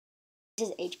This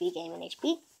is HB Gaming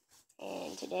HB,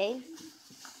 and today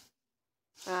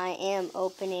I am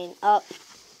opening up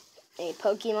a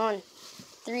Pokemon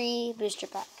 3 booster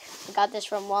pack. I got this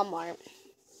from Walmart.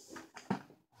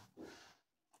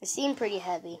 It seemed pretty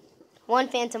heavy. 1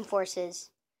 Phantom Forces,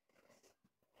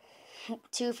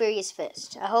 2 Furious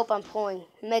Fist. I hope I'm pulling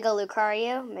Mega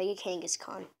Lucario, Mega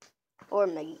Kangaskhan, or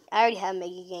Mega. I already have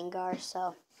Mega Gengar,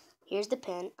 so here's the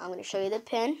pin. I'm going to show you the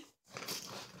pin.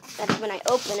 That's when I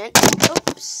open it.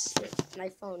 Oops, my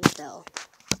phone fell.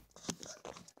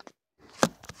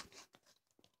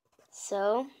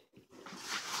 So,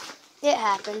 it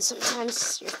happens.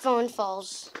 Sometimes your phone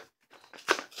falls.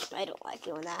 I don't like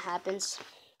it when that happens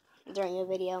during a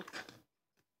video.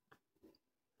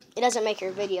 It doesn't make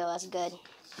your video as good.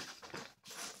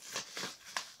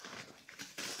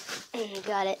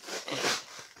 Got it.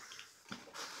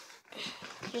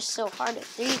 Just so hard at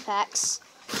 3 packs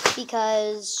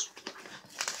because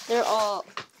they're all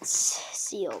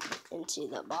sealed into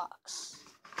the box.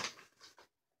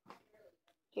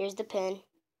 Here's the pin.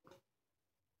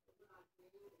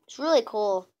 It's really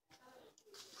cool.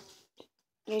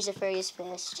 Here's a Furious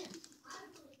Fist.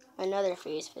 Another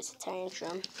Furious Fist, a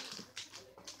Tantrum.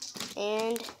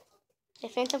 And a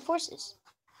Phantom Forces.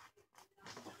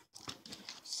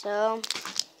 So,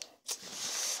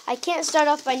 I can't start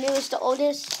off by newest to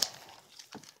oldest.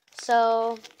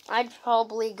 So, I'd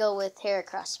probably go with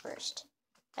Heracross first.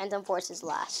 Phantom Forces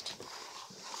last.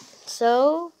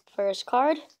 So, first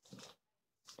card.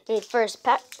 First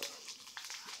pack.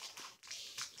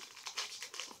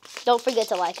 Don't forget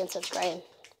to like and subscribe.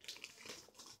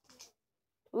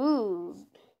 Ooh.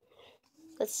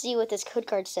 Let's see what this code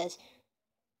card says.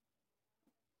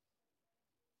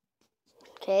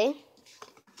 Okay.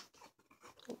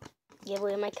 Give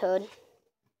away my code.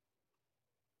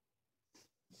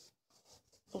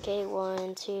 Okay,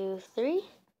 1, 2, 3.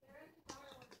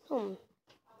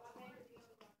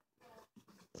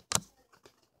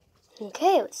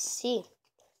 Okay, let's see.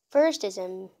 First is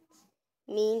a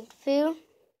Mienfoo.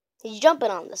 He's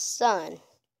jumping on the sun.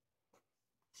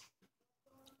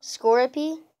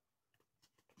 Scorpy.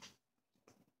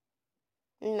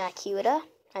 Makuta.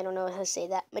 I don't know how to say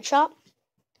that. Machop.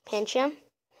 Pancham.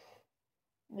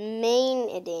 Main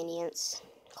Adaniance.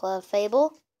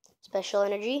 Clefable. Special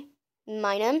Energy.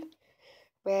 Minun.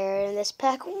 Rare in this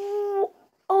pack. Ooh,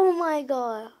 oh my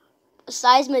god.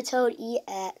 Seismitoad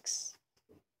EX.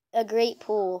 A great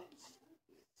pull.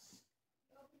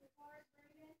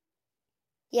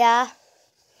 Yeah.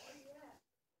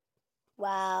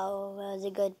 Wow, that was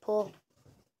a good pull.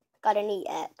 Got an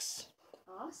EX.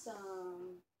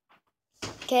 Awesome.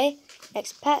 Okay,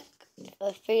 next pack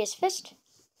of Furious Fist.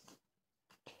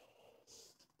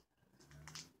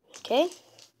 Okay.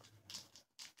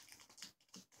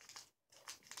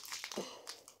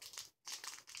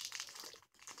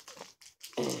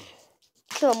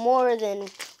 Kill more than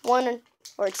 1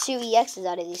 or 2 EXs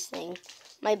out of these things.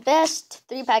 My best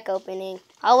 3-pack opening.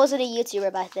 I wasn't a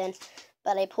YouTuber back then,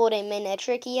 but I pulled a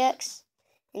Manectric EX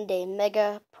and a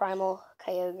Mega Primal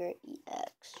Kyogre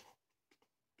EX.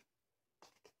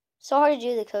 So hard to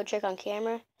do the code trick on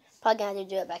camera. Probably gonna have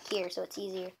to do it back here so it's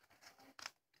easier.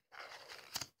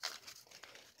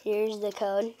 Here's the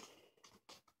code.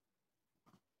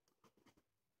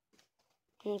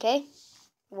 Okay.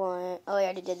 Oh, I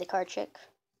already did the card trick.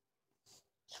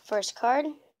 First card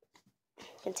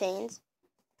contains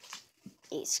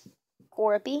a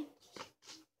Scorpy,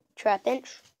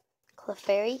 Trapinch,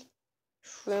 Clefairy,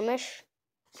 Shroomish,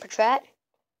 Patrat,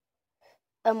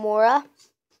 Amora,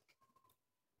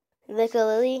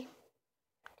 Vicalili,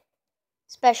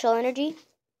 Special Energy,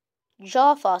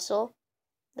 Jaw Fossil.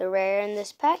 The rare in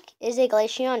this pack is a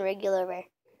Glaceon regular rare.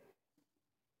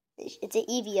 It's an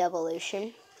Eevee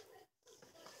evolution.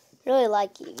 Really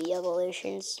like Eevee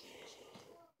evolutions.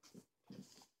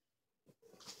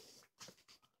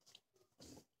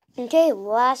 Okay,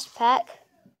 last pack.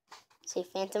 Say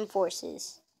Phantom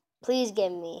Forces. Please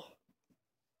give me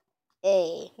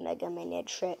a Mega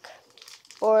Manectric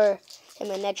or a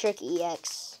Manectric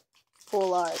EX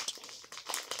full art.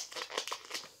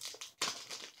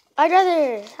 I'd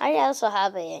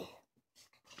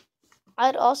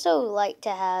also like to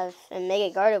have a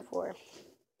Mega Gardevoir.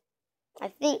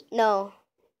 I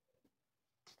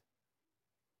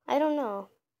don't know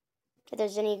if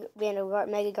there's any random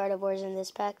Mega Gardevoirs in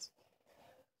this pack.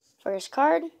 First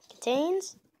card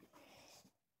contains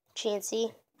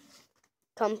Chansey,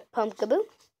 Pumpkaboo,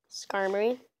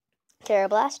 Skarmory,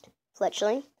 Terrablast,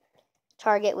 Fletchling,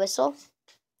 Target Whistle,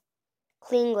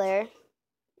 Klingler,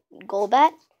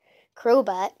 Golbat,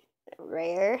 Crobat,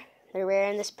 rare. The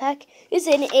rare in this pack is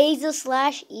an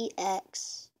Azelslash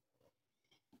EX.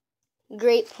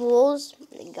 Great pools.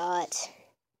 I got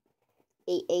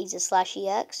 8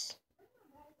 Aegis/EX.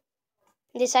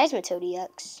 The Seismitoad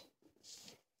EX.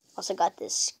 Also got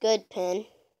this good pin.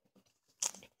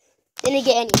 Didn't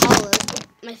get any hollows.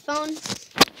 My phone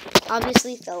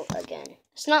obviously fell again.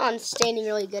 It's not on standing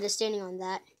really good. It's standing on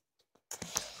that.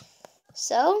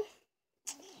 So,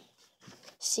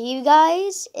 see you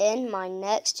guys in my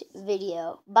next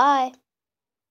video. Bye.